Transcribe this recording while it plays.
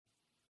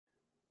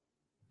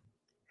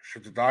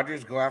Should the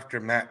Dodgers go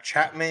after Matt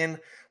Chapman?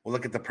 We'll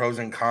look at the pros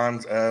and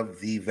cons of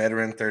the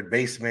veteran third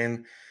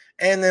baseman.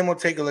 And then we'll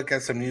take a look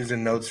at some news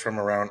and notes from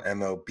around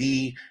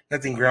MLB.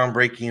 Nothing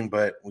groundbreaking,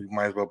 but we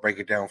might as well break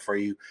it down for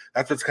you.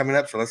 That's what's coming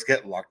up. So let's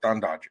get Locked On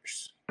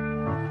Dodgers.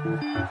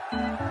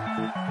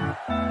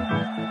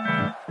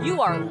 You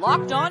are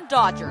Locked On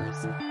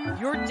Dodgers,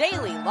 your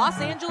daily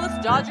Los Angeles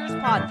Dodgers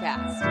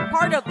podcast.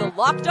 Part of the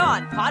Locked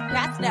On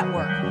Podcast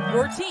Network,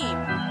 your team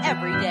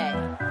every day.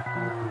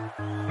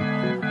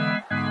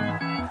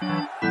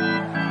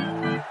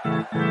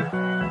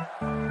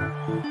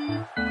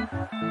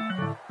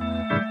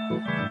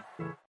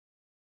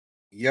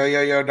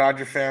 Yo,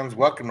 Dodger fans.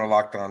 Welcome to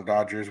Locked On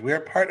Dodgers. We are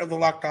part of the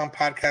Locked On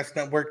Podcast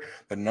Network,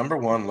 the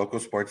 #1 local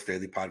sports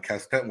daily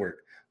podcast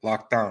network.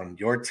 Locked On,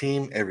 your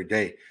team every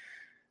day.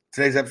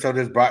 Today's episode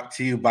is brought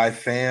to you by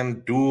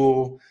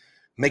FanDuel.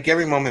 Make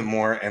every moment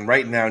more, and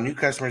right now, new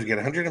customers get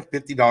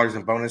 $150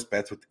 in bonus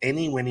bets with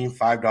any winning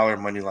 $5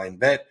 moneyline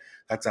bet.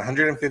 That's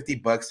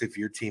 $150 if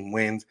your team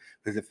wins.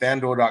 Visit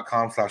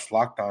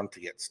FanDuel.com/lockedon to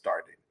get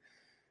started.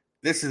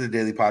 This is a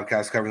daily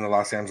podcast covering the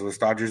Los Angeles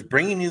Dodgers,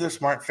 bringing you the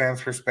smart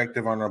fans'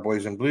 perspective on our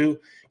boys in blue. You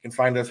can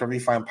find us wherever you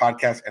find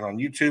podcasts and on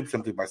YouTube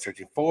simply by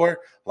searching for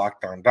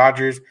Locked On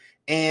Dodgers.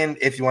 And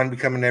if you want to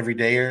become an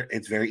everydayer,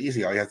 it's very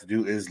easy. All you have to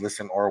do is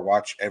listen or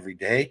watch every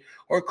day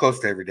or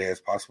close to every day as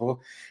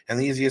possible. And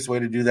the easiest way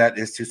to do that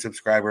is to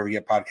subscribe wherever you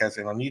get podcasts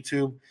and on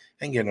YouTube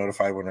and get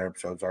notified when our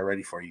episodes are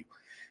ready for you.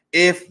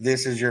 If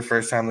this is your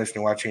first time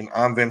listening or watching,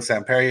 I'm Vince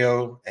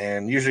Samperio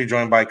and usually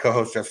joined by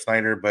co-host Jeff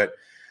Snyder, but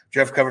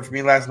Jeff covered for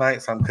me last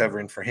night, so I'm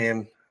covering for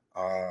him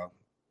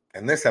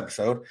in this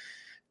episode.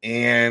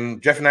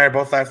 And Jeff and I are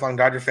both lifelong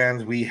Dodger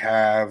fans. We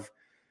have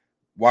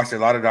watched a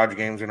lot of Dodger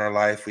games in our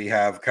life. We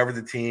have covered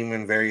the team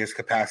in various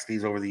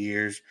capacities over the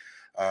years.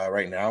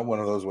 Right now, one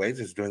of those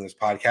ways is doing this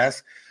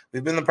podcast.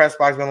 We've been in the press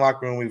box, been in the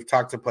locker room. We've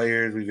talked to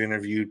players. We've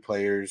interviewed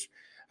players.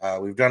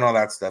 We've done all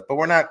that stuff. But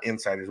we're not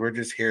insiders. We're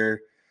just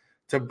here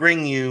to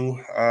bring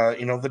you,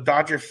 the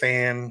Dodger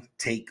fan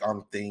take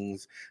on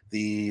things,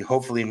 the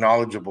hopefully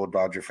knowledgeable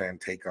Dodger fan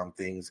take on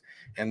things,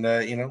 and,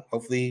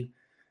 hopefully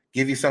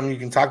give you something you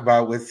can talk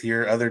about with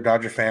your other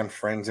Dodger fan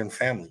friends and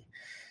family.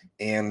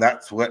 And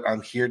that's what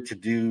I'm here to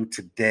do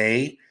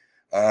today.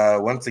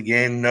 Once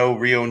again, no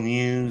real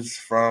news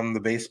from the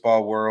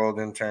baseball world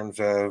in terms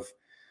of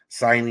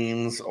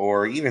signings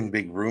or even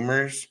big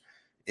rumors.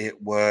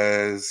 It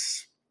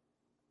was,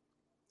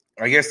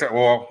 I guess there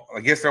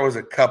was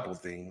a couple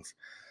things.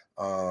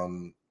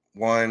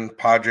 One,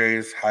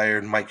 Padres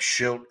hired Mike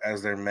Shildt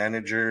as their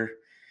manager.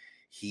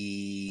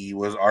 He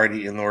was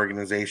already in the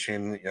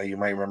organization. You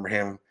might remember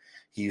him.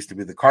 He used to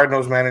be the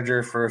Cardinals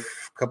manager for a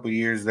couple of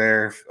years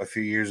there. A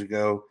few years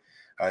ago,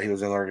 he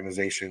was in the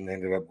organization. They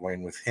ended up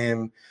going with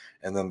him.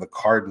 And then the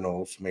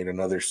Cardinals made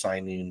another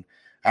signing.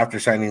 After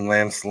signing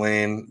Lance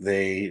Lynn,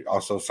 they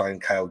also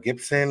signed Kyle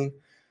Gibson,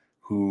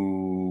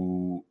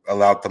 who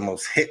allowed the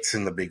most hits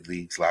in the big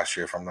leagues last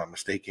year, if I'm not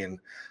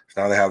mistaken.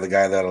 So now they have the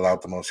guy that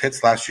allowed the most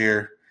hits last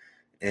year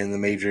in the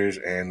majors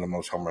and the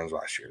most home runs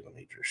last year in the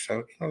majors.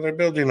 So, they're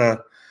building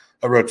a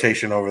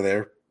rotation over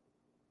there,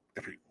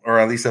 or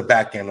at least a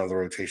back end of the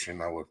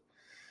rotation.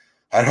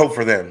 I'd hope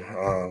for them,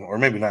 or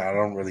maybe not. I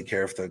don't really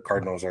care if the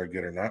Cardinals are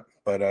good or not.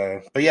 But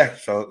yeah,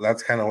 so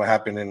that's kind of what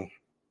happened in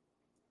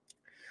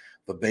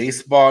the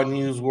baseball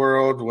news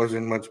world.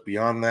 Wasn't much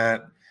beyond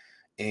that.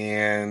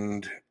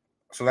 And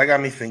so that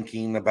got me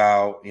thinking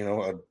about,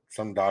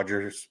 some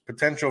Dodgers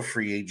potential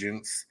free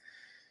agents.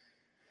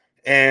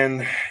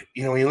 And,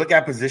 when you look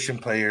at position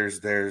players,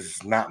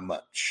 there's not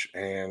much.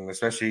 And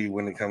especially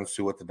when it comes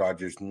to what the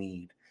Dodgers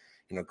need.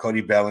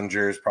 Cody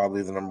Bellinger is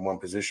probably the #1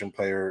 position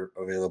player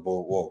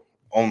available. Well,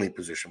 only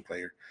position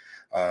player,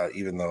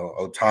 even though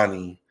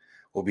Ohtani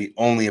will be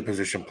only a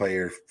position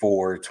player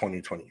for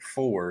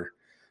 2024.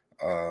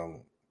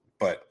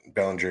 But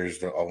Bellinger is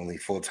the only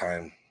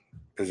full-time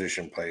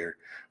position player,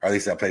 or at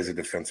least that plays a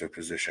defensive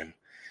position.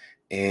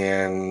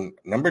 And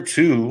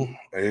 #2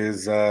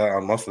 is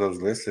on most of those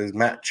lists is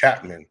Matt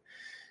Chapman.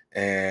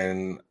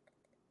 And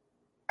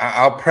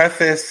I'll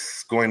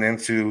preface going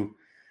into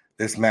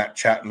this Matt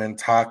Chapman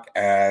talk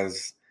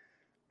as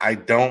I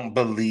don't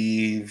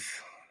believe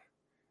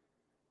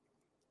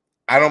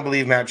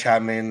Matt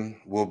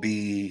Chapman will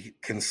be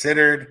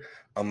considered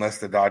unless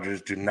the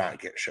Dodgers do not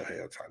get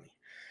Shohei Ohtani.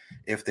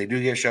 If they do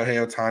get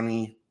Shohei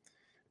Ohtani,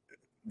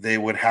 they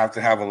would have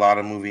to have a lot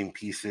of moving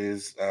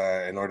pieces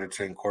in order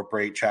to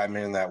incorporate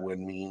Chapman. That would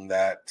mean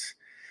that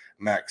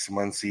Max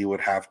Muncy would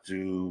have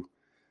to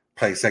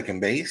play second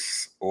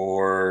base,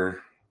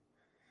 or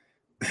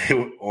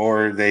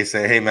they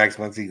say, hey, Max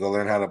Muncy, go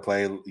learn how to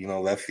play,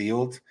 left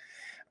field,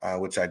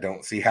 which I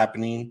don't see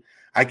happening.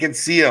 I could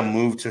see a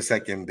move to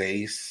second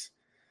base,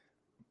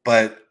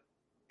 but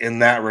in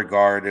that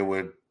regard, it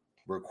would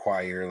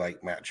require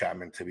like Matt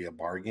Chapman to be a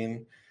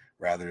bargain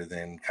rather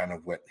than kind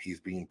of what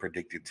he's being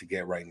predicted to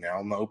get right now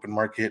in the open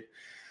market.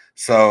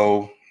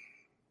 So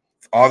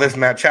all this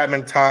Matt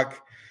Chapman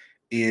talk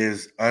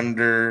is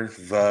under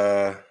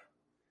the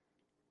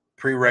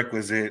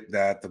prerequisite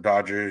that the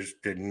Dodgers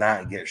did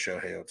not get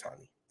Shohei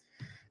Ohtani.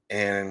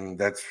 And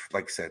that's,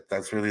 like I said,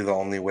 that's really the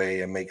only way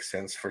it makes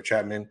sense for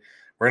Chapman.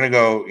 We're going to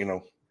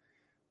go,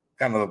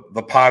 kind of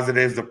the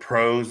positives, the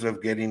pros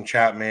of getting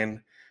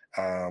Chapman,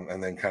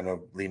 and then kind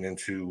of lean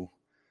into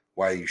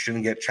why you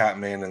shouldn't get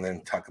Chapman, and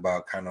then talk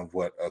about kind of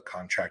what a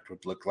contract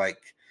would look like.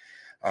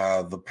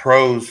 The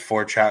pros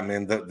for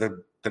Chapman,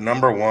 the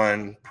number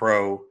one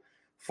pro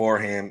for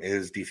him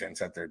is defense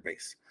at third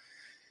base.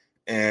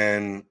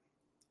 And,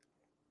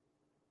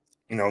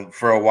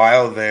 for a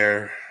while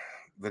there,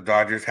 the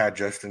Dodgers had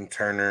Justin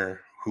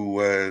Turner, who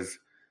was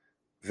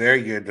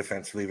very good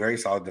defensively, very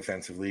solid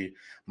defensively,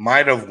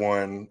 might have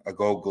won a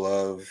Gold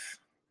Glove,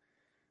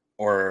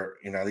 or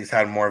at least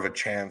had more of a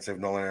chance if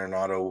Nolan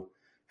Arenado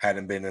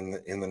hadn't been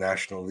in the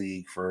National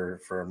League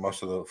for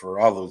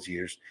all those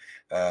years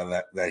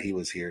that he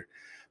was here.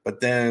 But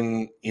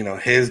then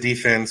his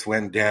defense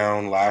went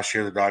down last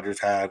year. The Dodgers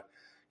had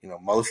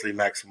mostly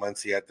Max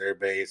Muncy at their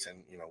base,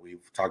 and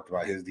we've talked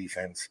about his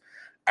defense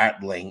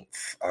at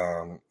length.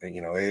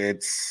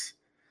 It's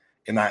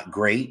not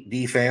great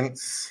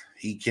defense.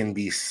 He can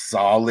be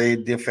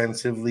solid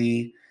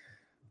defensively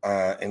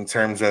in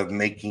terms of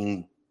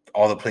making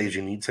all the plays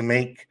you need to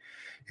make,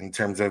 in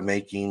terms of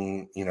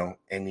making,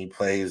 any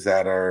plays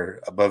that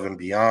are above and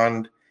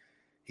beyond.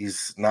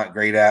 He's not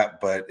great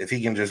at, but if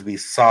he can just be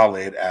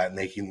solid at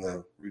making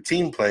the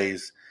routine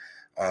plays,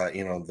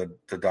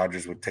 the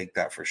Dodgers would take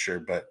that for sure.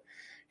 But,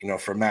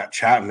 for Matt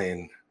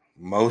Chapman,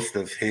 most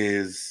of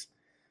his,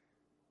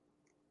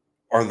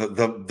 or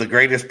the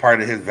greatest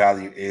part of his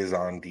value is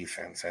on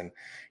defense. And,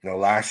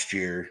 last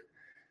year,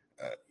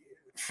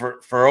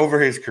 for over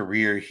his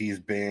career, he's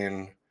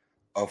been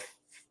a,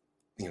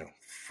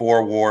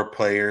 4-WAR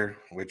player,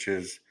 which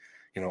is,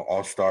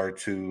 all-star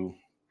to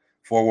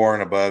 4-WAR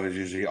and above is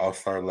usually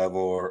all-star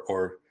level,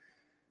 or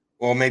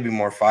maybe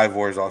more 5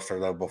 wars all-star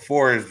level.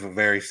 4 is a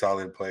very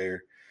solid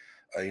player.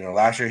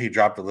 Last year he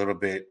dropped a little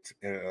bit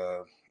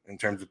in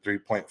terms of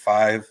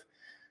 3.5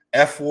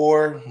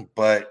 F-WAR,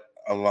 but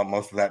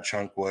most of that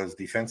chunk was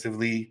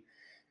defensively,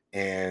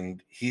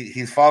 and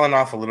he's fallen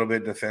off a little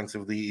bit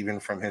defensively, even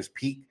from his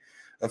peak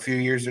a few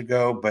years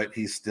ago, but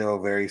he's still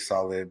very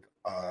solid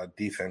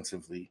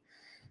defensively.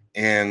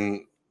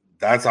 And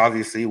that's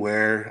obviously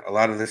where a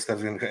lot of this stuff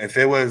is going to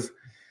come.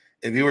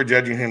 If you were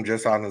judging him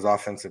just on his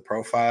offensive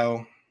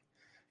profile,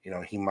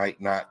 he might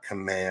not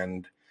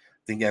command.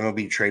 I think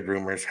MLB Trade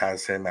Rumors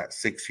has him at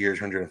 6 years,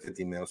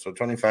 $150 million, so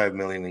 $25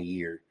 million a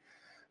year.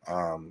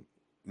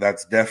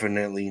 That's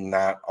definitely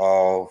not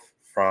all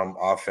from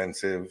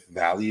offensive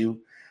value.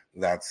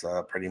 That's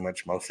pretty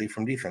much mostly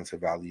from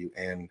defensive value.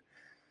 And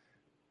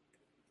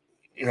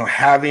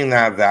having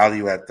that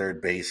value at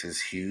third base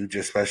is huge,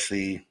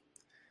 especially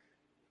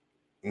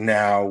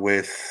now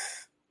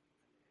with,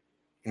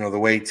 the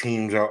way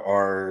teams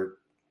are.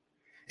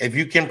 If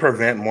you can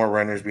prevent more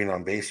runners being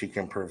on base, you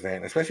can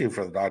prevent, especially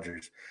for the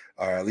Dodgers,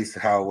 at least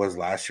how it was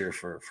last year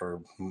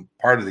for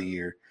part of the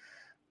year.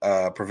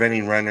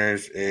 Preventing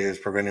runners is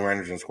preventing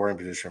runners in scoring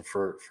position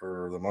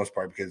for the most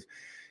part, because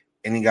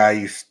any guy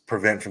you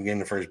prevent from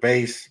getting to first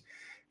base,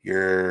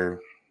 you're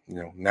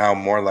now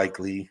more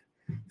likely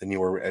than you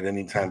were at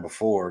any time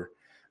before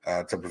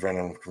to prevent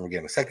them from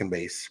getting to second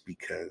base,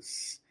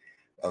 because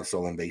of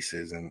stolen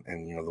bases and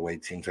the way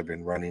teams have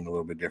been running a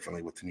little bit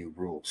differently with the new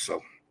rules.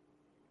 So,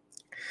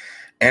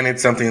 and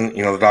it's something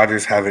the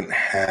Dodgers haven't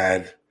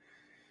had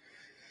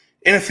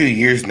in a few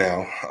years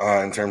now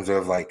in terms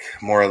of like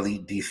more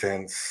elite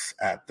defense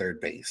at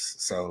third base.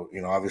 So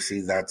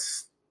obviously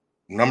that's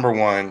number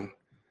one.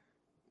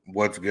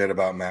 What's good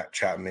about Matt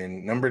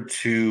Chapman? Number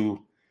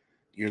two,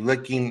 you're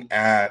looking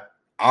at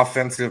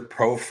offensive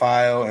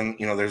profile, and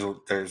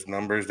there's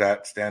numbers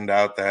that stand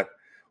out that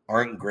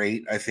aren't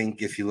great. I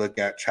think if you look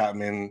at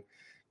Chapman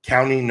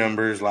counting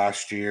numbers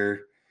last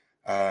year,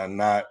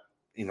 not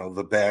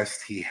the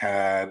best. He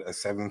had a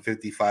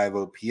 755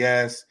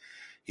 OPS.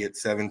 He had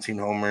 17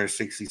 homers,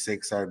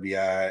 66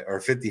 RBI,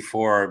 or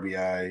 54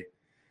 RBI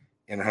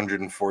in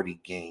 140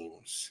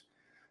 games.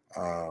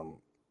 So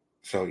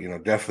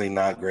definitely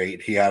not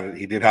great. He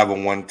did have a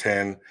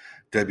 110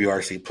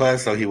 WRC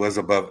plus, so he was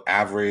above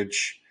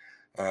average,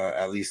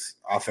 at least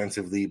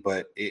offensively.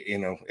 But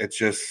it's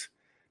just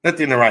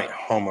nothing to write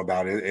home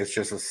about it. It's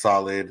just a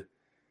solid,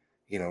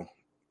 it's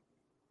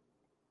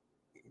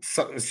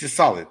just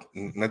solid.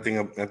 Nothing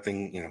above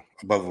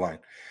the line.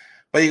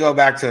 But you go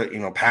back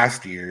to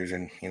past years,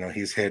 and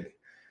he's hit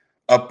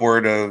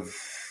upward of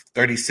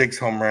 36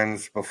 home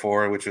runs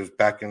before, which was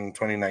back in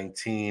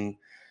 2019.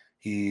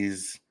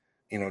 He's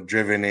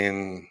driven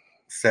in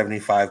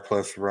 75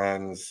 plus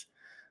runs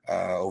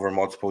over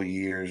multiple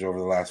years over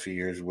the last few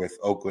years with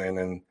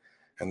Oakland,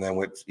 and then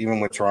with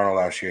Toronto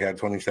last year, he had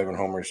 27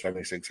 homers,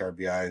 76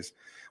 RBIs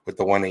with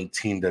the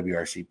 118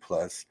 WRC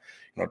plus.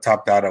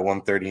 Topped out at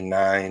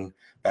 139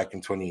 back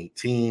in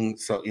 2018.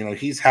 So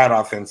he's had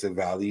offensive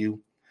value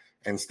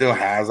and still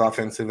has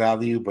offensive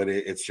value, but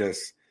it's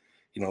just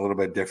a little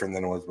bit different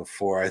than it was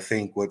before. I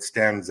think what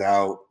stands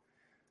out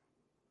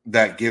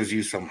that gives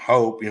you some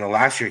hope,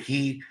 last year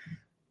he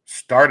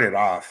started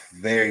off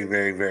very,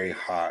 very, very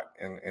hot,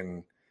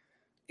 and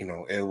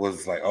it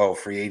was like, oh,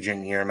 free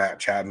agent year, Matt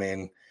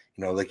Chapman,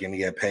 looking to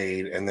get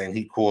paid. And then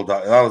he cooled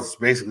off. That was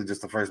basically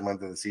just the first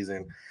month of the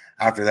season.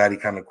 After that, he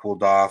kind of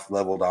cooled off,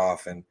 leveled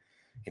off. And,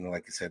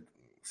 like I said,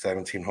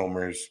 17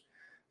 homers,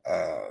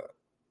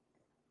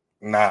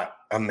 not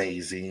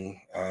amazing.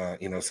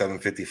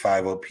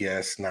 755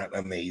 OPS, not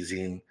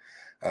amazing.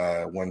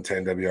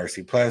 110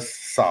 WRC plus,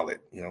 solid.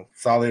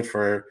 Solid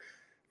for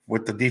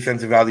with the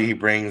defensive value he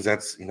brings.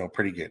 That's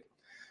pretty good.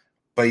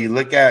 But you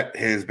look at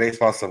his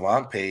Baseball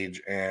Savant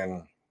page,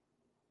 and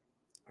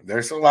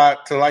there's a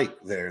lot to like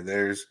there.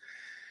 There's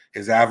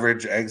his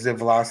average exit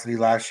velocity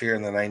last year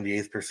in the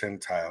 98th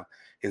percentile,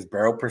 his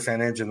barrel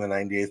percentage in the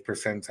 98th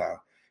percentile,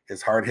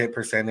 his hard hit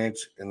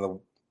percentage in the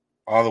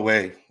all the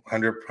way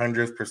 100th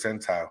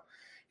percentile.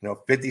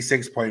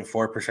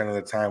 56.4% of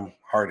the time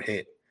hard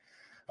hit.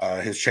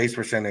 His chase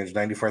percentage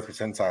 94th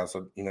percentile,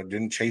 so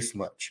didn't chase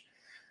much.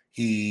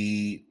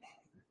 He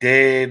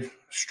did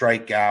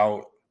strike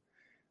out.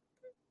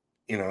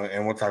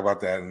 And we'll talk about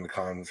that in the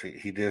cons.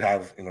 He did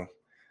have,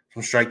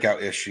 some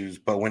strikeout issues,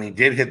 but when he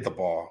did hit the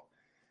ball,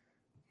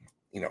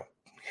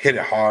 hit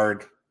it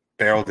hard,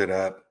 barreled it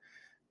up,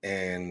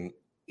 and,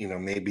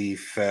 maybe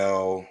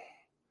fell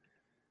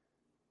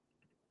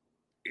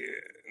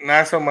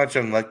not so much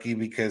unlucky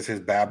because his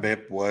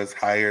BABIP was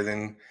higher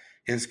than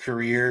his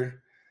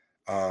career,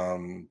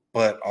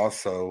 but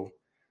also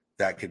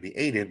that could be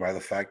aided by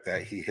the fact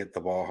that he hit the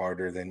ball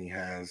harder than he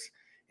has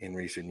in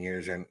recent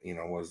years and,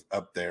 was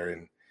up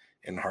there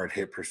in hard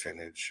hit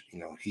percentage.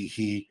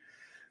 He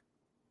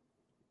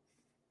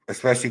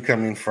especially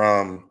coming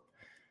from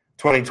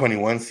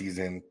 2021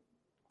 season,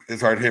 his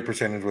hard hit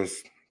percentage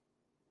was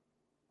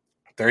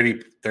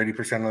 30%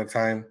 of the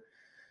time,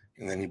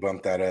 and then he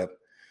bumped that up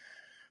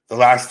the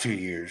last 2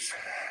 years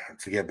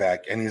to get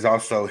back. And he's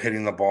also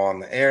hitting the ball in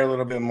the air a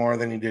little bit more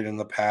than he did in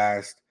the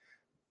past.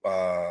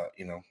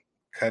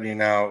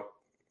 Cutting out,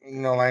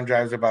 line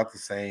drives about the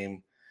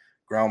same.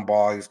 Ground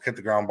ball, he's cut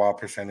the ground ball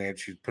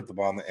percentage. He's put the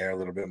ball in the air a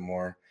little bit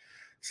more.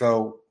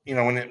 So,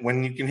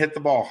 when you can hit the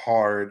ball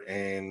hard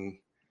and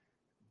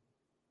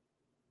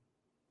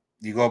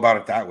you go about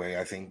it that way,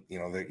 I think,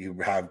 that you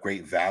have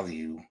great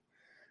value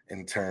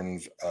in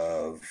terms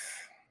of,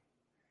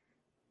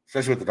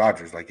 especially with the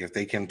Dodgers. Like if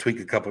they can tweak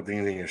a couple of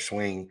things in your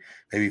swing,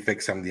 maybe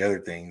fix some of the other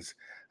things,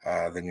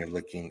 then you're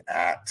looking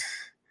at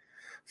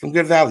some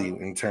good value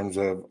in terms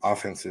of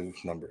offensive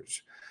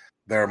numbers.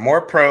 There are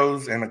more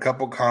pros and a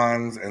couple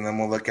cons, and then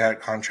we'll look at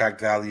contract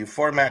value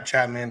for Matt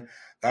Chapman.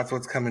 That's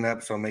what's coming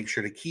up, so make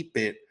sure to keep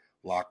it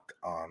locked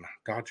on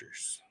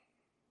Dodgers.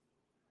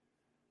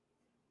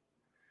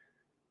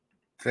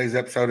 Today's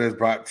episode is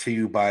brought to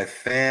you by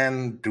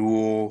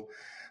FanDuel.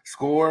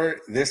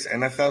 Score this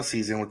NFL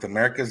season with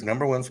America's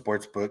 #1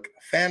 sportsbook,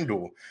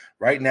 FanDuel.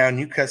 Right now,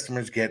 new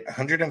customers get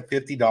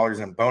 $150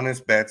 in bonus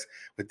bets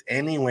with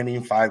any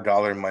winning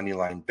 $5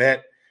 moneyline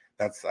bet.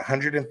 That's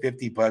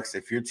 $150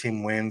 if your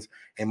team wins.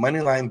 A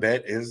moneyline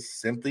bet is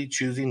simply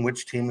choosing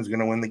which team is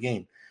going to win the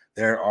game.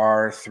 There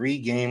are 3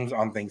 games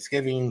on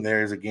Thanksgiving.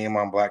 There's a game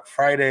on Black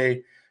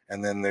Friday,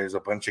 and then there's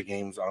a bunch of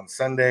games on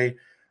Sunday.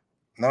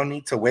 No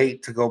need to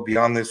wait to go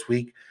beyond this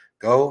week.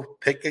 Go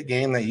pick a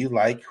game that you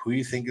like, who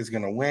you think is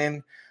going to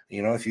win.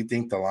 If you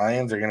think the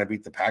Lions are going to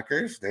beat the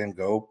Packers, then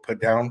go put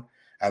down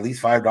at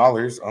least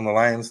 $5 on the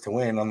Lions to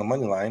win on the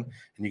money line,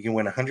 and you can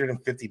win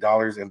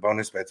 $150 in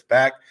bonus bets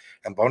back.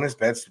 And bonus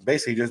bets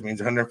basically just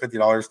means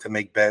 $150 to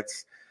make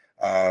bets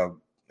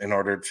in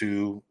order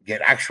to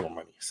get actual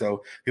money.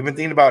 So if you've been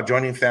thinking about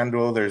joining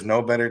FanDuel, there's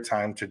no better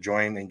time to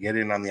join and get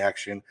in on the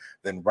action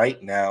than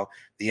right now.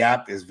 The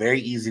app is very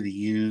easy to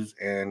use,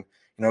 and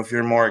if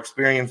you're more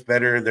experienced,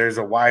 better, there's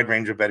a wide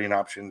range of betting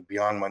options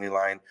beyond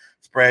moneyline,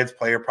 spreads,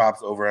 player props,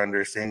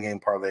 over-under,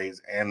 same-game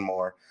parlays, and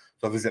more.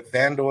 So visit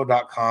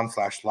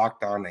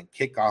FanDuel.com/lockedon and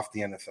kick off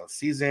the NFL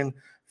season.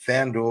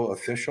 FanDuel,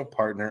 official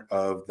partner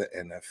of the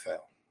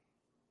NFL.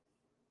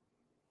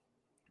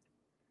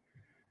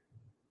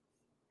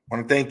 I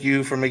want to thank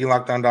you for making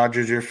Locked On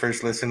Dodgers your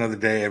first listen of the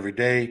day every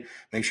day.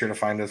 Make sure to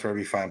find us wherever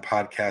you find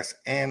podcasts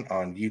and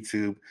on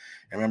YouTube.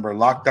 And remember,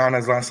 Locked On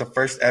has launched the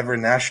first ever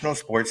national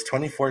sports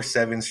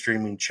 24/7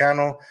 streaming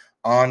channel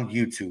on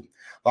YouTube.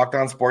 Locked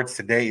On Sports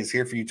Today is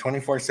here for you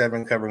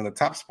 24/7, covering the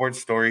top sports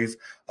stories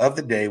of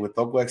the day with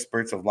local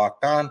experts of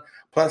Locked On,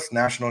 plus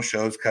national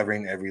shows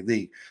covering every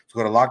league. So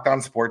go to Locked On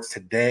Sports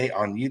Today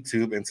on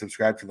YouTube and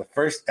subscribe to the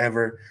first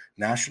ever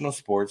national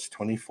sports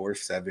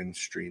 24/7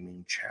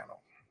 streaming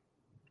channel.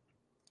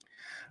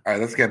 All right,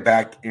 let's get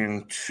back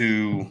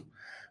into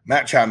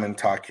Matt Chapman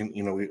talking.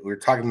 We're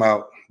talking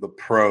about the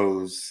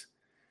pros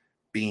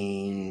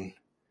being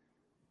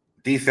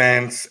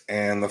defense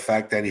and the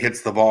fact that he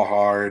hits the ball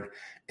hard,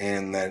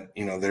 and that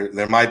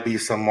there might be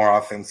some more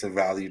offensive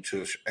value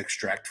to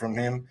extract from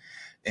him.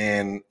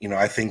 And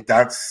I think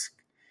that's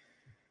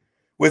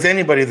with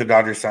anybody the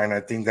Dodgers sign. I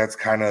think that's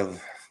kind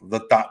of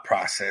the thought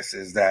process,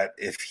 is that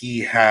if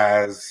he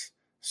has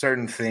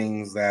certain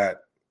things that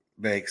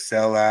they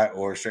excel at,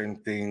 or certain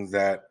things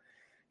that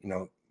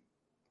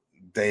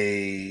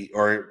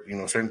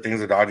certain things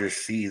the Dodgers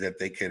see that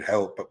they could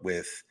help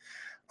with,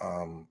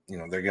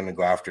 they're going to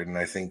go after it. And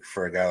I think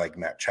for a guy like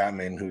Matt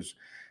Chapman, who's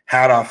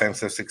had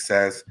offensive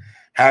success,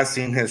 has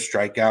seen his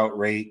strikeout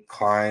rate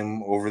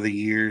climb over the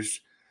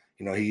years.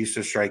 He used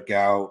to strike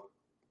out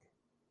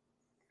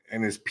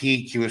in his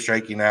peak. He was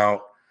striking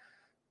out,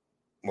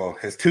 well,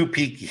 his 2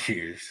 peak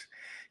years,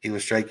 he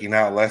was striking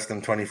out less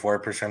than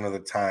 24% of the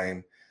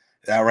time.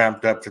 That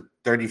ramped up to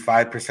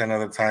 35% of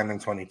the time in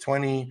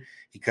 2020.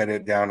 He cut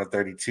it down to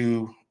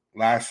 32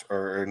 in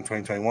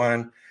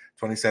 2021,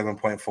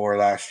 27.4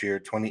 last year,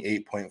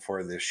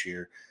 28.4 this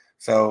year.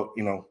 So,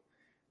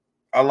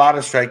 a lot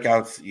of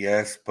strikeouts,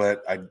 yes,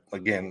 but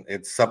again,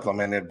 it's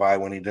supplemented by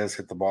when he does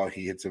hit the ball,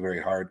 he hits it very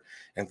hard.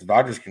 And the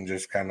Dodgers can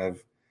just kind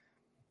of,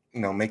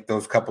 make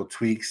those couple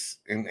tweaks,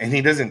 and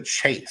he doesn't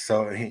chase.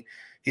 So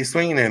he's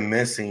swinging and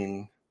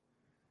missing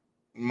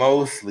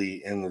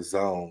mostly in the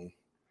zone.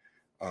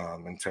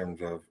 In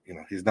terms of,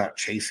 he's not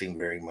chasing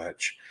very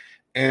much.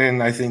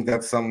 And I think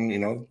that's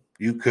something,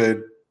 you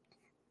could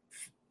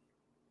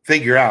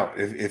figure out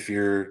if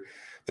you're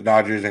the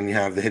Dodgers and you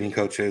have the hitting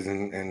coaches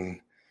and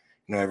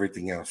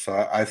everything else.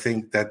 So I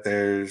think that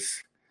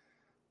there's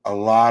a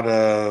lot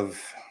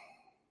of,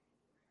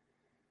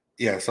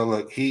 so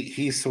look,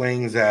 he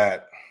swings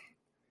out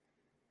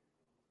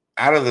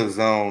of the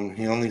zone,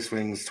 he only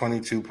swings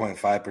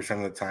 22.5%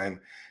 of the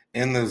time.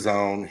 In the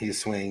zone, he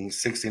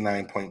swings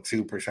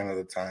 69.2% of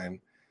the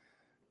time.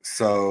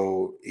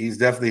 So he's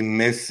definitely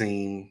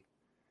missing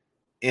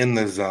in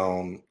the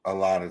zone a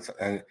lot of time.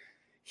 And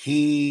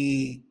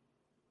he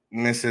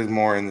misses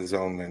more in the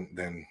zone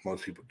than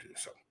most people do.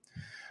 So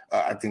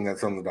I think that's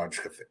something the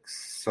Dodgers could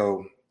fix.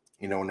 So,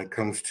 when it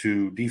comes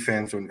to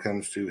defense, when it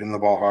comes to hitting the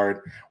ball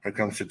hard, when it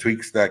comes to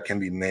tweaks that can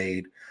be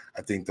made,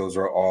 I think those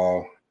are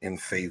all in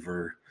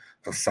favor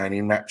of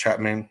signing Matt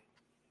Chapman.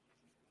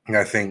 And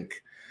I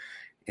think,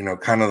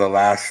 kind of the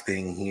last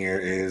thing here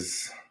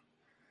is,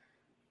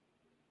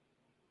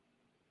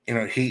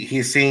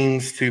 he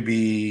seems to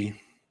be,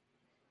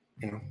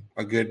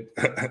 a good.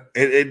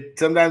 It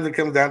sometimes it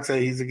comes down to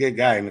he's a good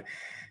guy, and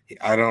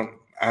I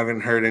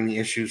haven't heard any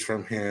issues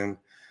from him.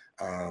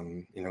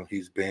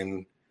 He's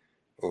been,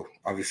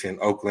 obviously in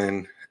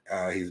Oakland.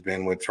 He's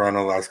been with Toronto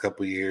the last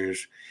couple of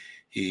years.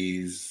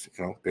 He's,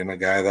 been a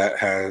guy that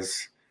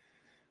has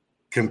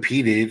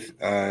competed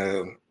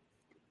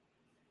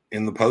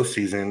in the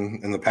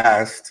postseason in the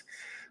past.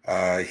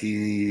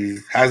 He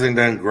hasn't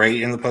done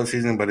great in the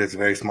postseason, but it's a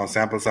very small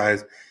sample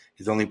size.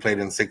 He's only played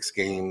in 6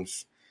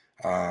 games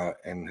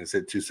and has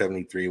hit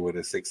 273 with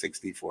a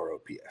 664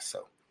 OPS.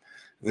 So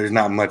there's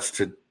not much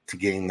to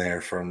gain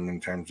there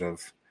in terms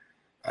of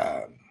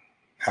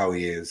how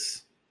he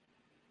is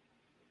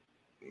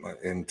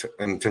in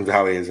terms of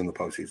how he is in the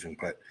postseason.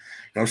 But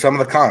some of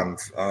the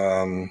cons.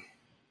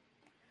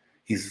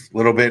 He's a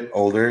little bit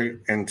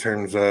older in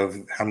terms of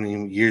how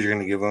many years you're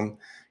going to give him.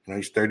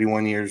 He's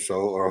 31 years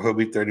old, or he'll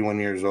be 31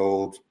 years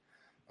old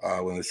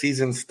when the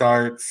season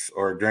starts,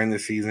 or during the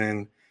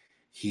season.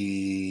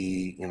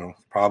 He,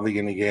 probably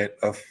going to get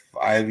a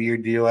 5-year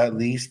deal at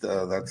least.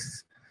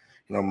 That's,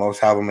 most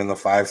have him in the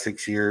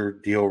 5-6 year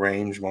deal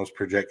range, most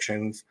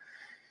projections.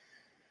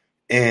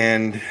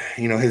 And,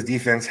 his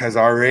defense has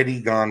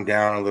already gone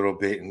down a little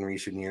bit in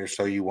recent years.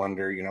 So you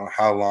wonder,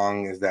 how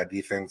long is that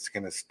defense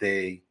going to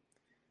stay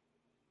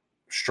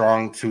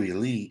strong to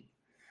elite,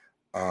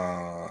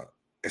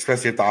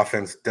 especially if the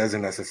offense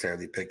doesn't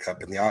necessarily pick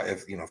up. And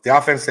if the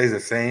offense stays the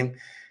same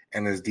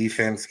and his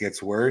defense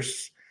gets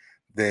worse,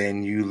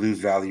 then you lose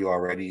value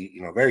already,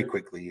 very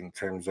quickly in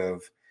terms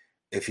of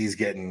if he's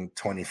getting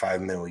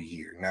 $25 million a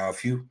year. Now,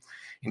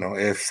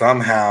 if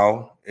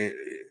somehow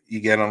you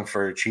get him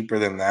for cheaper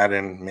than that,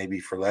 and maybe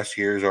for less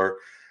years,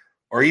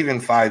 or even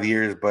 5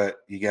 years, but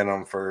you get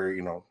him for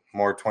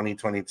more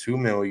 $22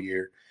 million a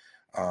year,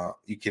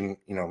 you can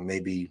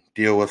maybe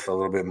deal with a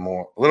little bit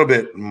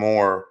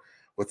more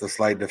with a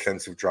slight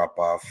defensive drop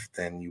off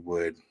than you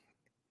would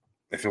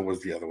if it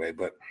was the other way.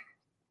 But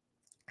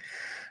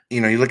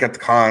you look at the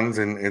cons,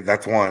 and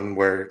that's one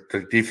where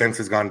the defense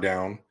has gone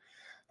down.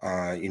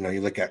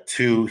 You look at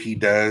 2, he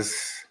does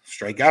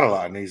strike out a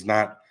lot, and he's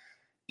not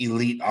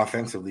elite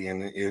offensively.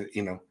 And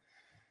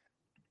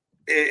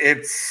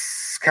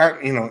it's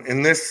kind of,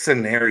 in this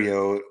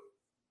scenario,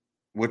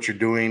 what you're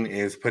doing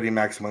is putting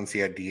Max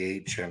Muncy at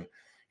DH, and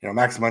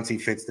Max Muncy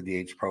fits the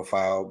DH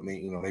profile.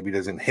 Maybe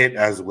doesn't hit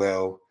as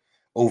well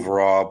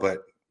overall,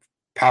 but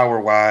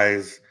power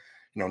wise,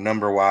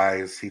 number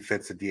wise, he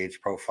fits the DH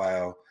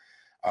profile.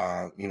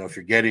 If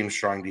you're getting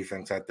strong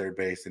defense at third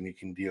base, then you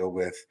can deal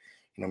with,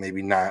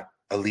 maybe not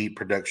elite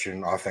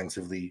production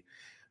offensively,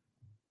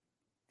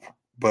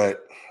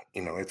 but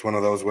it's one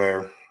of those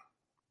where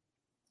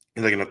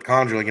you're looking at the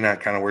cons, you're looking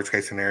at kind of worst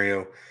case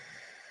scenario,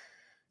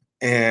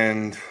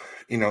 and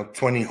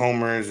 20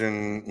 homers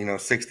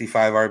and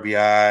 65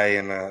 RBI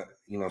and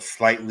a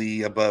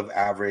slightly above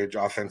average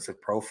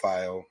offensive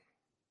profile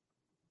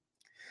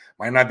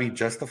might not be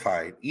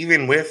justified,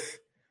 even with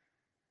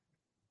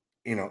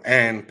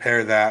and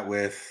pair that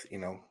with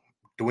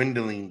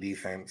dwindling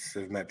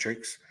defensive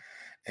metrics,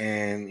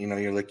 and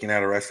you're looking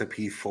at a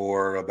recipe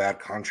for a bad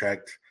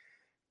contract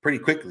pretty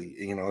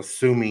quickly,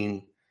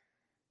 assuming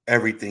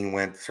everything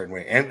went a certain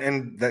way.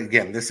 And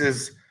again, this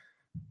is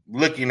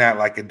looking at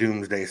like a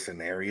doomsday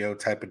scenario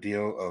type of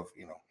deal of,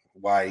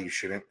 why you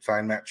shouldn't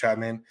sign Matt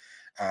Chapman.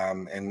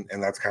 And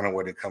that's kind of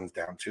what it comes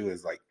down to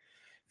is like,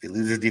 if he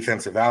loses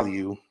defensive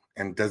value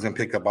and doesn't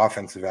pick up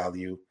offensive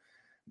value,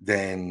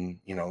 then,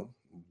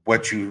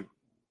 what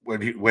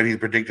he's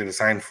predicted to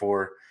sign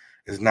for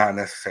is not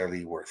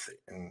necessarily worth it.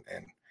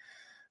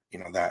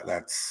 And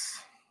that's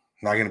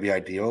not going to be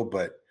ideal,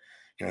 but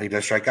he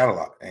does strike out a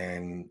lot,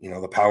 and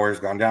the power has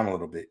gone down a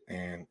little bit.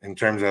 And in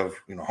terms of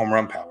home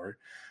run power,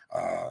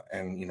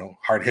 and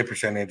hard hit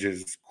percentage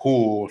is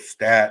cool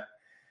stat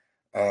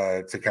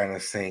to kind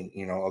of think,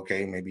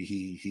 okay, maybe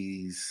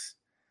he's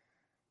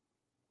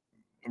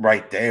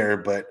right there,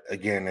 but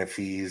again, if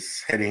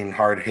he's hitting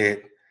hard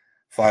hit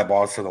fly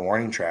balls to the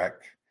warning track,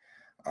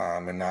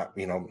 and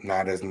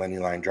not as many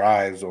line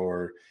drives,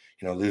 or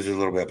loses a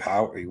little bit of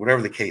power,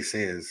 whatever the case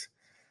is,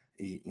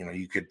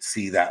 you could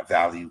see that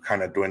value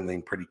kind of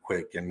dwindling pretty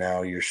quick. And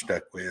now you're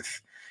stuck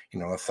with, a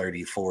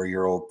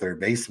 34-year-old third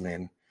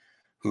baseman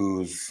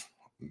who's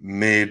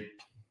mid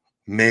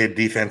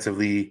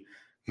defensively,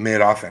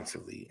 mid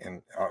offensively.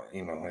 And,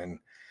 and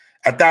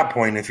at that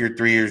point, if you're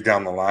 3 years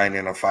down the line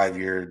in a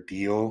 5-year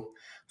deal,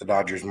 the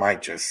Dodgers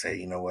might just say,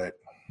 you know what,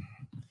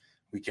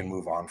 we can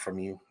move on from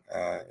you.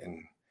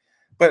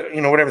 But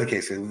whatever the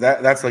case is,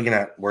 that's looking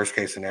at worst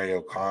case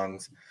scenario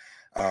cons.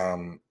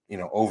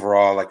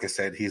 Overall, like I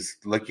said, he's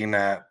looking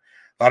at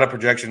a lot of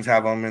projections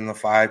have him in the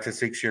 5 to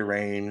 6 year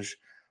range,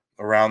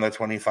 around the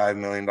 $25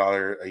 million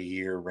a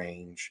year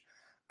range.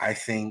 I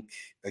think,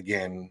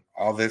 again,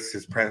 all this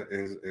is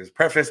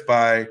prefaced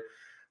by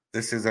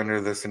this is under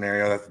the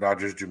scenario that the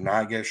Dodgers do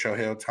not get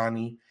Shohei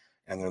Ohtani,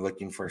 and they're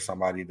looking for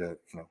somebody to,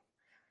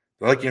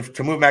 they're looking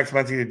to move Max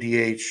Muncy to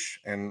DH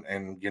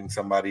and getting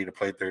somebody to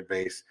play third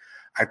base.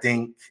 I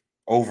think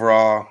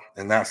overall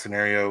in that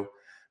scenario,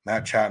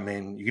 Matt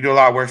Chapman, you could do a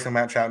lot worse than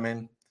Matt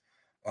Chapman.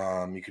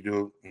 You could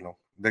do,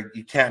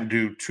 you can't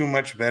do too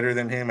much better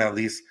than him, at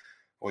least.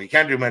 Well, you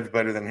can't do much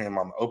better than him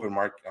on the open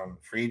market, on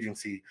free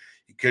agency.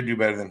 You could do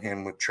better than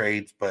him with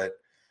trades, but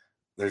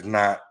there's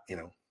not,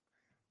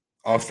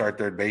 all-star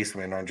third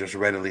basemen aren't just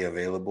readily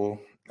available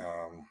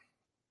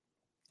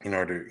in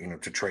order,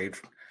 to trade.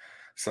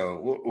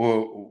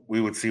 So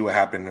we would see what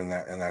happened in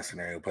that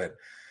scenario. But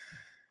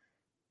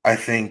I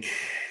think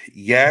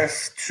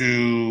yes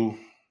to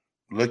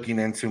looking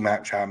into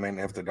Matt Chapman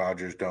if the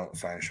Dodgers don't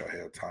sign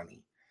Shohei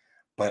Ohtani,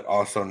 but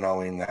also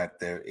knowing that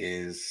there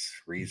is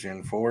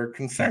reason for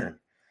concern.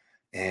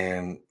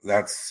 And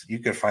you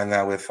could find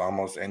that with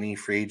almost any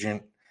free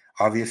agent,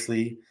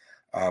 obviously.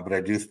 But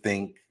I do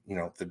think,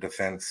 the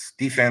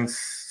defense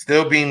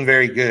still being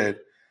very good,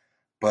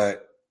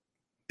 but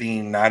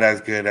being not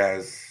as good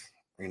as,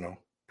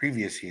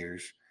 previous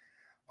years,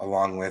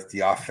 along with the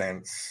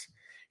offense,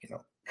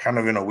 kind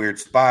of in a weird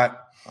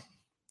spot,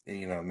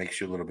 it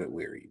makes you a little bit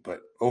weary.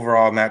 But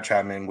overall, Matt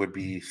Chapman would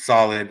be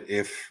solid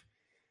if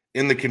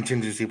in the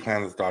contingency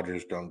plan the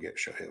Dodgers don't get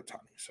Shohei Ohtani.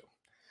 So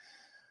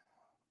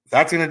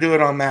that's going to do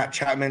it on Matt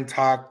Chapman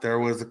talk. There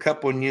was a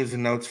couple of news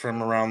and notes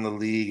from around the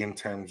league in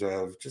terms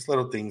of just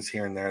little things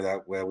here and there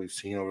that we've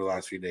seen over the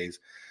last few days.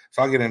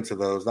 So I'll get into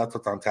those. That's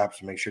what's on tap,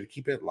 so make sure to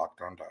keep it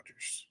locked on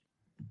Dodgers.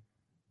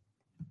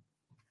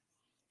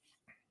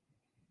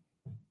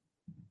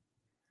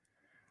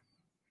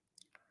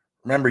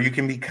 Remember, you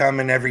can become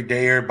an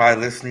everydayer by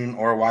listening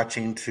or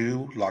watching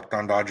to Locked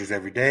On Dodgers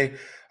every day.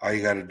 All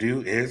you got to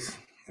do is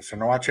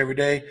listen or watch every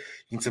day.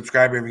 You can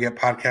subscribe wherever you get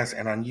podcasts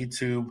and on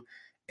YouTube,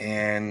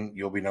 and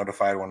you'll be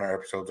notified when our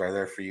episodes are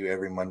there for you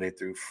every Monday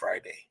through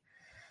Friday.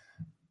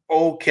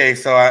 Okay,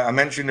 so I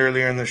mentioned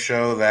earlier in the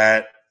show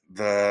that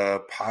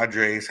the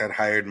Padres had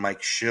hired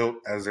Mike Shildt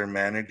as their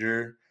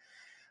manager.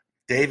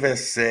 Dave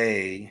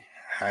Essay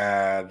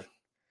had,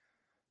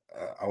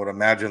 I would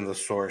imagine the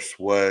source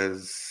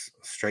was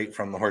straight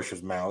from the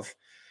horse's mouth.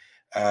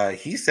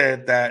 He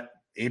said that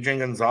Adrian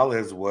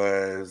Gonzalez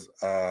was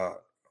a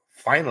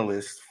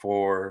finalist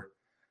for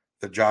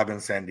the job in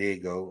San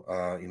Diego,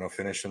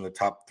 finished in the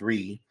top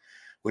 3,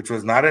 which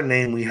was not a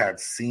name we had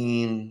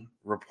seen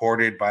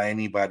reported by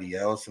anybody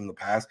else in the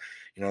past.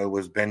 It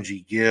was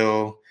Benji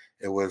Gill,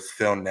 it was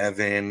Phil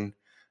Nevin,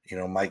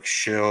 Mike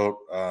Shildt,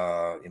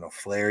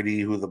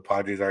 Flaherty, who the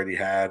Padres already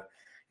had.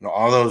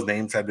 All those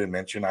names had been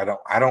mentioned.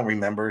 I don't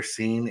remember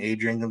seeing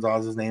Adrian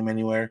Gonzalez's name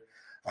anywhere.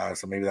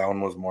 So maybe that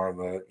one was more of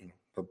a,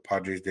 the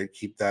Padres did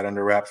keep that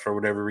under wraps for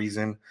whatever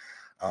reason.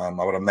 I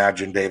would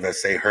imagine Dave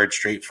Essay heard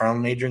straight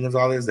from Adrian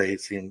Gonzalez. They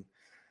seem,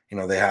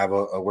 they have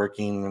a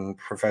working and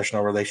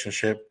professional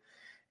relationship.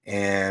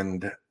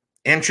 And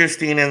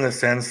interesting in the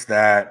sense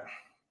that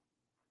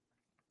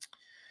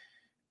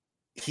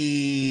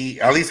he,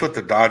 at least with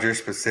the Dodgers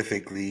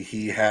specifically,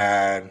 he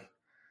had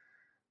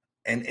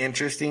an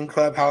interesting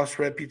clubhouse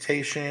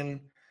reputation.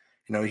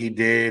 He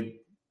did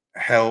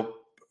help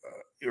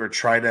or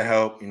try to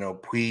help,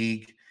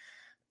 Puig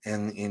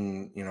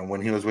in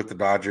when he was with the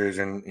Dodgers,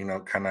 and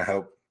kind of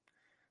help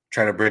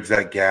try to bridge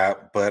that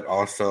gap. But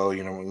also,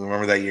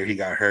 remember that year he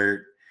got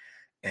hurt,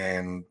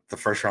 and the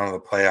first round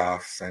of the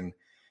playoffs, and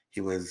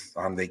he was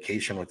on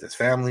vacation with his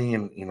family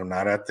and,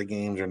 not at the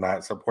games or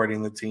not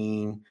supporting the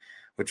team,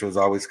 which was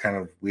always kind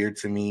of weird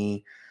to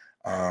me.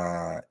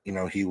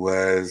 He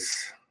was,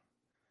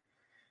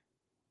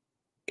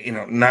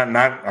 I'm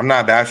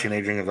not bashing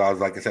Adrian Gonzalez.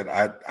 Like I said,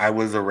 I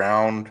was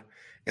around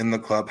in the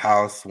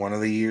clubhouse one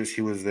of the years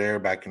he was there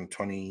back in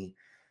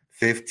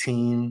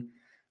 2015.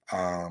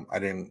 I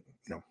didn't,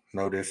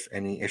 notice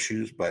any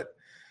issues, but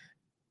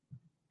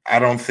I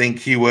don't think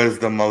he was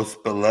the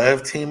most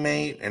beloved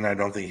teammate, and I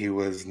don't think he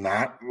was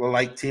not a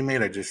liked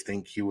teammate. I just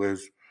think he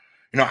was,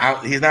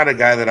 he's not a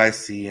guy that I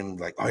see and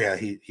like, oh yeah,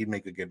 he'd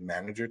make a good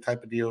manager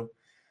type of deal.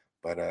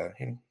 But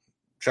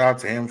shout out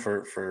to him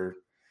for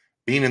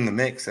being in the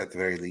mix at the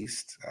very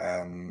least.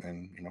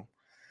 And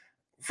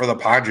for the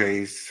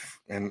Padres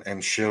and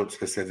Schilt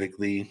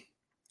specifically,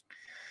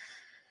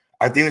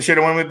 I think they should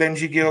have went with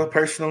Benji Gill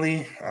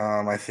personally.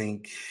 I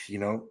think,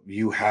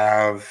 you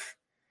have,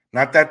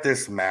 not that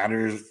this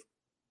matters,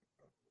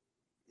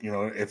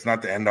 it's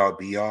not the end all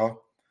be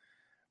all,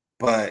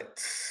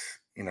 but,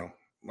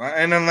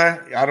 and then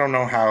I don't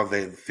know how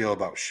they feel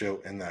about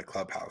Schilt in that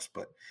clubhouse,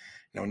 but,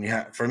 when you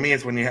have, for me,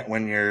 it's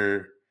when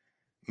your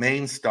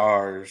main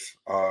stars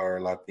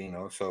are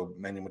Latino, so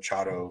Manny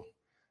Machado,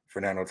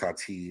 Fernando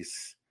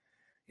Tatis,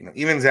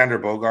 even Xander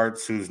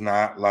Bogaerts, who's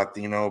not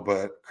Latino,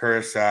 but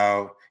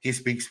Curacao, he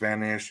speaks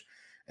Spanish.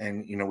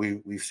 And,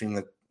 we've seen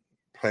the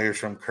players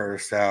from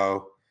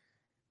Curacao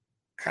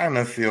kind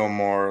of feel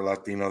more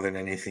Latino than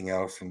anything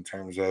else in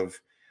terms of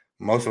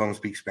most of them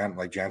speak Spanish,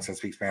 like Jansen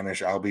speaks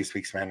Spanish, Albie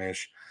speaks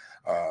Spanish,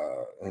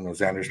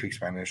 Xander speaks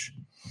Spanish.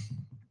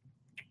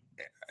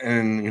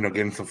 And,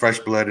 getting some fresh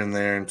blood in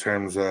there in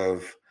terms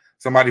of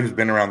somebody who's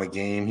been around the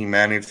game. He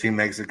managed Team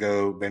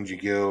Mexico,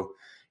 Benji Gill,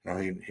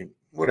 he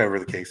whatever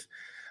the case.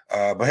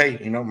 But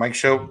hey, Mike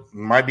Schilt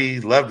might be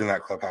loved in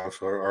that clubhouse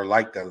or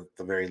liked at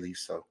the very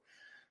least. So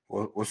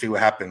we'll see what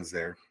happens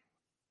there.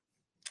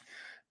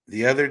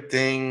 The other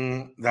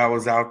thing that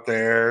was out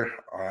there,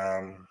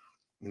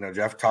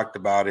 Jeff talked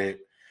about it.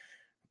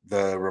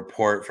 The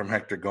report from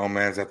Hector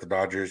Gomez that the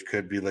Dodgers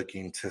could be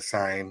looking to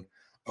sign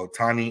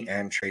Ohtani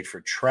and trade for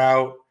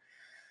Trout.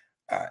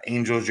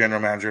 Angels general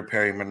manager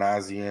Perry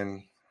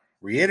Manassian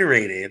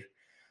reiterated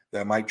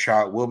that Mike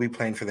Trout will be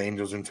playing for the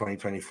Angels in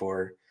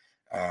 2024.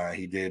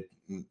 He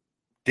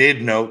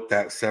did note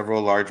that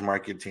several large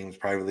market teams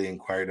privately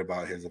inquired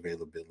about his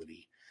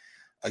availability.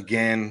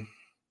 Again,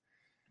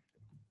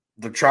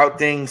 the Trout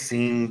thing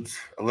seemed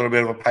a little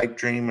bit of a pipe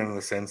dream in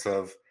the sense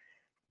of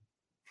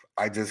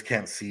I just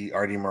can't see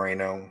Artie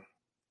Moreno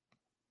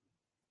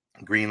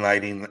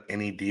greenlighting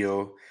any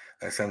deal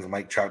that sends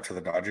Mike Trout to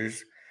the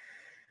Dodgers.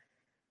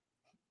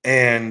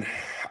 And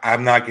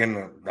I'm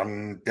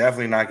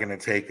definitely not going to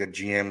take a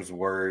GM's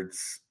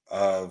words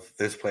of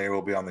this player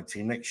will be on the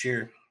team next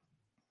year.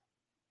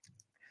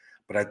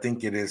 But I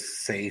think it is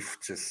safe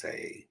to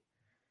say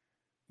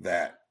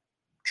that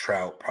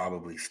Trout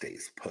probably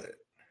stays put.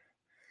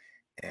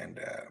 And,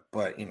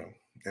 but,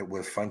 it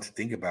was fun to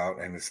think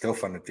about, and it's still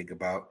fun to think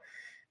about.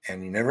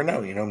 And you never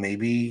know,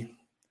 maybe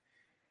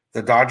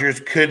the Dodgers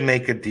could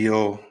make a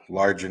deal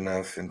large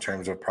enough in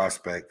terms of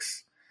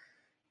prospects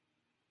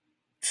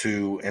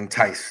to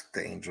entice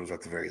the Angels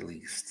at the very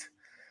least.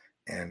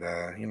 And,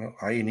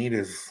 all you need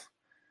is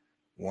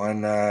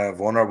one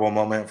vulnerable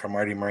moment from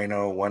Artie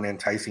Moreno, one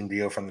enticing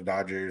deal from the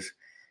Dodgers,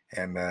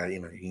 and,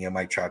 you can get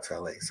Mike Trout to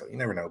LA. So you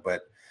never know,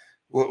 but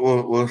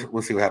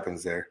we'll see what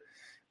happens there.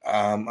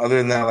 Other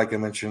than that, like I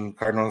mentioned,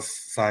 Cardinals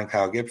signed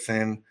Kyle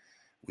Gibson.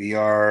 We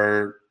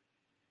are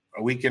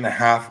a week and a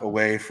half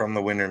away from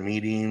the winter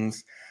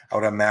meetings. I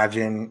would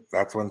imagine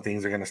that's when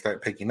things are going to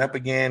start picking up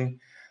again.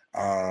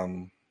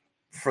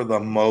 For the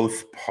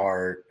most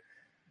part,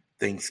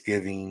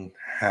 Thanksgiving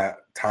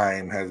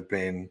time has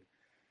been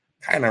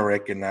kind of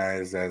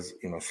recognized as,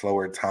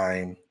 slower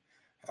time.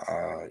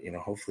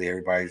 Hopefully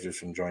everybody's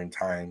just enjoying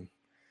time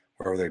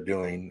wherever they're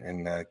doing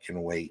and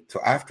can wait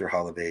till after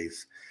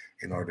holidays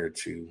in order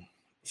to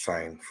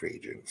sign free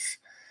agents.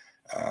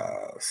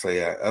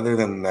 Other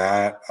than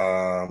that,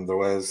 there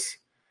was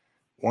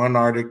one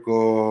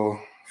article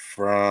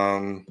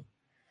from,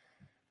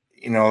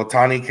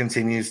 Ohtani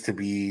continues to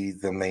be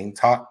the main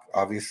talk,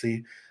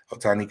 obviously.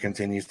 Ohtani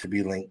continues to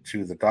be linked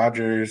to the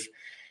Dodgers.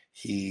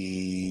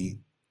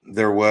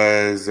 There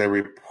was a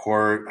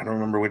report, I don't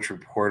remember which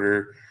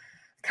reporter,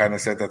 kind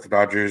of said that the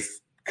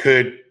Dodgers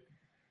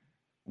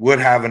would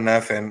have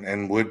enough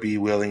and would be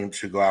willing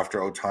to go after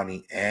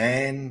Ohtani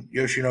and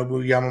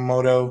Yoshinobu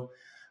Yamamoto,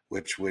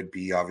 which would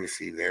be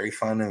obviously very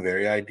fun and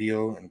very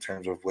ideal in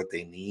terms of what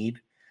they need.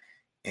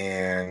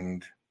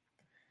 And,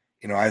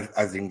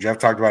 I think Jeff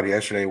talked about it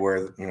yesterday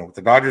where, with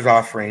the Dodgers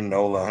offering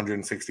Nola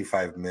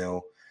 $165 million,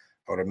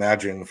 I would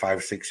imagine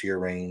 5-6 year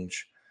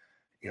range,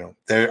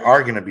 they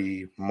are going to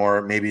be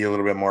maybe a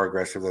little bit more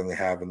aggressive than they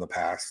have in the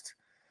past.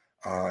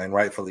 And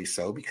rightfully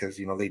so, because,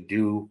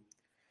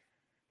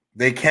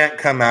 they can't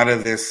come out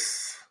of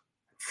this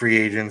free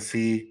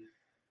agency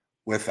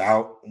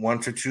without 1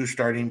 to 2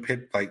 starting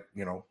pit,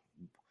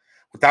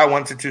 without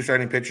 1 to 2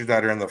 starting pitchers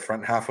that are in the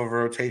front half of a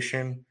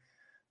rotation,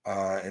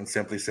 and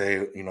simply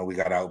say, we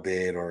got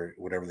outbid or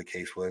whatever the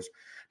case was.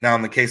 Now,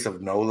 in the case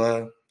of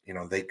Nola,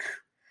 the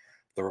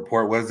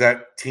report was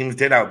that teams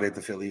did outbid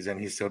the Phillies, and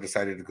he still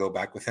decided to go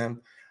back with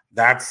him.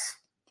 That's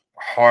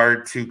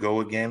hard to go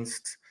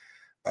against,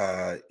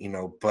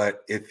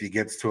 but if it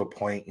gets to a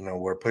point,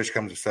 where push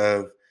comes to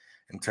shove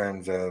in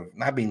terms of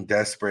not being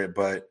desperate,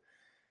 but,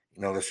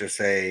 let's just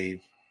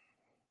say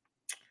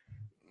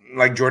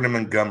like Jordan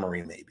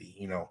Montgomery, maybe,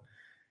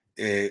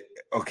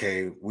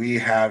 we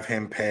have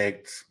him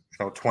pegged,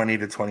 20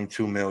 to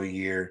 22 mil a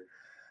year.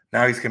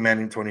 Now he's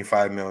commanding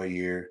 25 mil a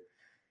year.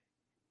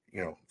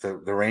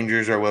 The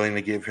Rangers are willing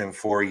to give him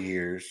 4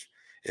 years.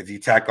 If you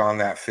tack on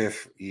that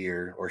 5th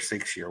year or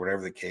 6th year,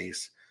 whatever the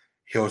case,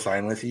 he'll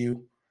sign with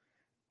you.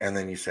 And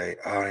then you say,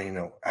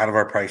 out of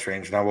our price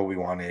range, not what we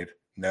wanted.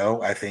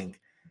 No, I think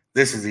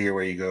this is the year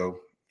where you go,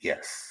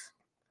 yes,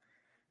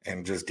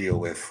 and just deal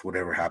with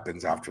whatever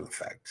happens after the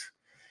fact.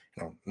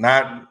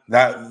 Not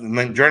that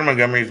Jordan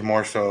Montgomery is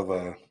more so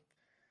of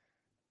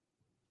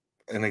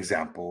an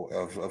example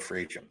of a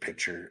free agent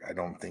pitcher. I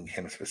don't think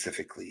him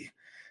specifically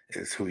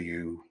is who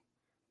you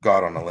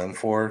got on a limb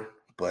for,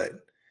 but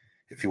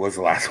if he was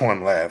the last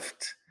one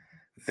left,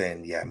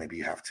 then yeah, maybe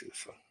you have to.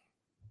 So,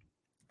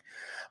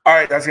 all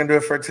right, that's going to do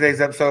it for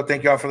today's episode.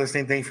 Thank you all for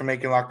listening. Thank you for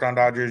making Locked On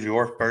Dodgers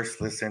your first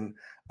listen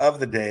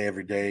of the day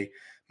every day.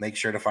 Make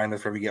sure to find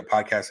us wherever you get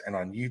podcasts and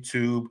on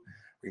YouTube.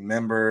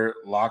 Remember,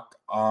 Locked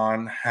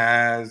On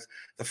has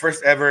the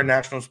first ever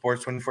national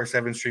sports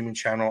 24/7 streaming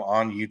channel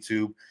on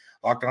YouTube.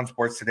 Locked On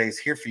Sports Today is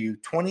here for you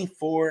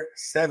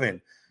 24/7,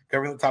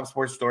 covering the top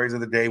sports stories of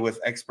the day with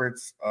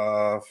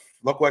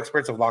local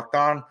experts of Locked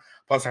On,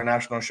 plus our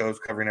national shows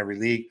covering every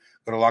league.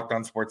 Go to Locked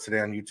On Sports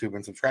Today on YouTube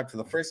and subscribe to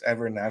the first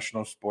ever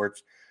national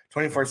sports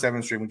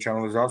 24/7 streaming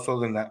channel. There's also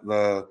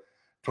the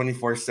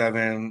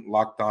 24/7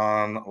 Locked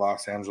On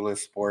Los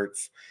Angeles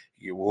Sports.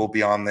 You will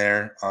be on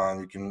there.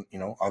 You can,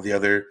 all the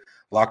other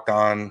Locked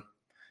On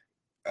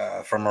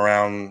from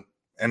around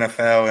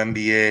NFL,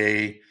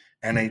 NBA,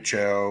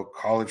 NHL,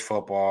 college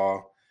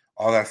football,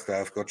 all that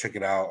stuff. Go check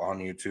it out on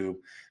YouTube.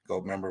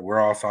 Remember,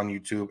 we're also on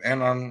YouTube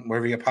and on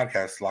wherever you get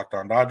podcasts, Locked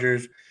On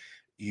Dodgers.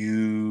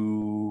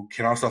 You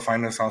can also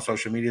find us on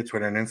social media,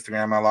 Twitter and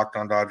Instagram at Locked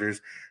On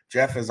Dodgers.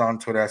 Jeff is on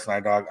Twitter as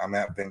NightDog. I'm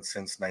at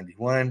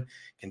VinceSince91. You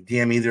can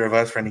DM either of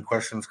us for any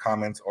questions,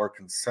 comments, or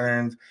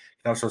concerns. You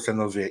can also send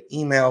those via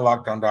email,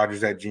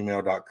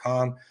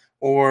 lockedondodgers@gmail.com,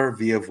 or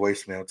via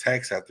voicemail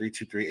text at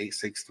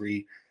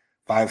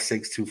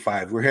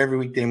 323-863-5625. We're here every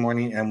weekday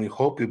morning, and we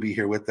hope you'll be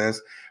here with us.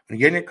 When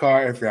you get in your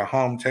car, if you're at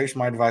home, text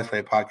my device, play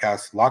a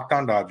podcast, Locked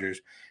On Dodgers.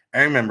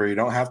 And remember, you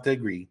don't have to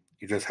agree.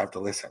 You just have to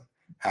listen.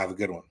 Have a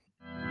good one.